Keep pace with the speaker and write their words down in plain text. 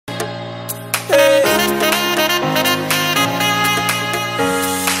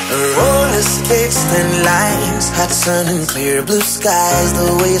thin lines, hot sun and clear blue skies. The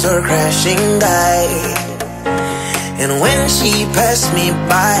waves are crashing by. And when she passed me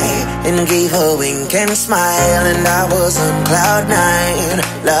by and gave a wink and smile, and I was on cloud nine,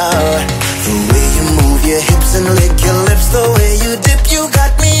 Lord. The way you move your hips and lick your lips, the way you dip, you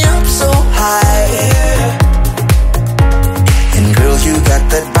got me up so high. And girl, you got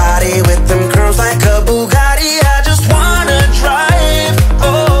that body with them curls like a Bugatti. I just wanna drive,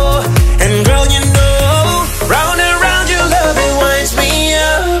 oh. And girl, you know, round and round your love, it winds me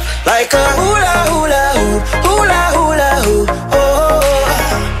up like a hula hula hoop, hula hula hoop, oh.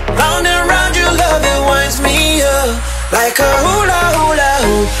 Round and round your love, it winds me up like a hula hula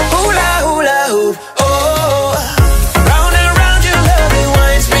hoop, hula hula hoop, oh. Round and round your love, it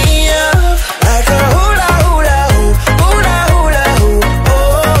winds me up like a hula hula hoop, hula hula hoop,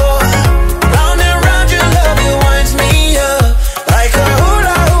 oh. Round and round your love, it winds me up like a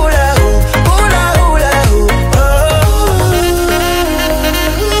hula hula hoop, hula hula hoop, oh.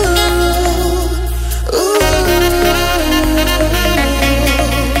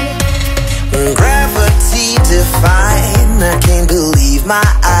 Gravity define, I can't believe my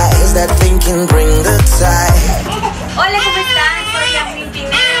eyes. That thing can bring the tide. Hola, ¿cómo están? Soy Jazmin,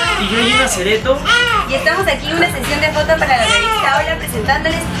 Pinedo. Y yo, Cereto. Y estamos aquí en una sesión de fotos para la revista HOLA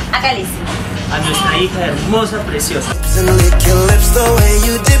presentándoles a Khaleesi, A nuestra hija hermosa, preciosa. And lick your lips, the way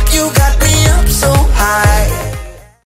you dip, you got me up so high.